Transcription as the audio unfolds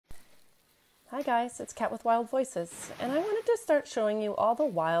Hi guys, it's Kat with Wild Voices, and I wanted to start showing you all the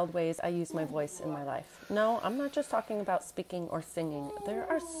wild ways I use my voice in my life. No, I'm not just talking about speaking or singing. There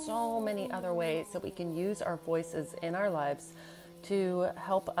are so many other ways that we can use our voices in our lives to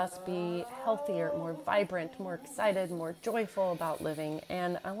help us be healthier, more vibrant, more excited, more joyful about living,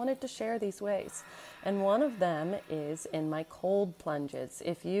 and I wanted to share these ways. And one of them is in my cold plunges.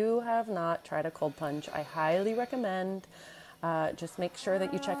 If you have not tried a cold plunge, I highly recommend. Just make sure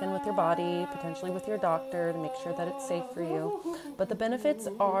that you check in with your body, potentially with your doctor, to make sure that it's safe for you. But the benefits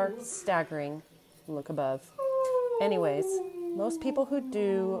are staggering. Look above. Anyways, most people who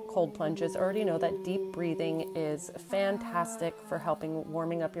do cold plunges already know that deep breathing is fantastic for helping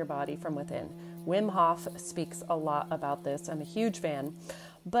warming up your body from within. Wim Hof speaks a lot about this. I'm a huge fan.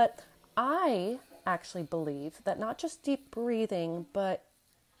 But I actually believe that not just deep breathing, but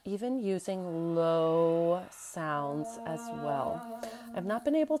even using low sounds as well. I've not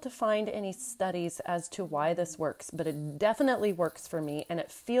been able to find any studies as to why this works, but it definitely works for me, and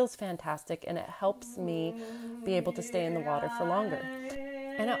it feels fantastic, and it helps me be able to stay in the water for longer.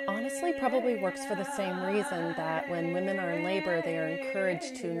 And it honestly probably works for the same reason that when women are in labor, they are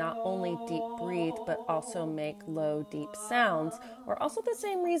encouraged to not only deep breathe, but also make low, deep sounds, or also the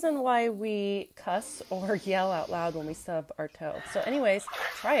same reason why we cuss or yell out loud when we stub our toe. So anyways,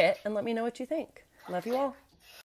 try it and let me know what you think. Love you all.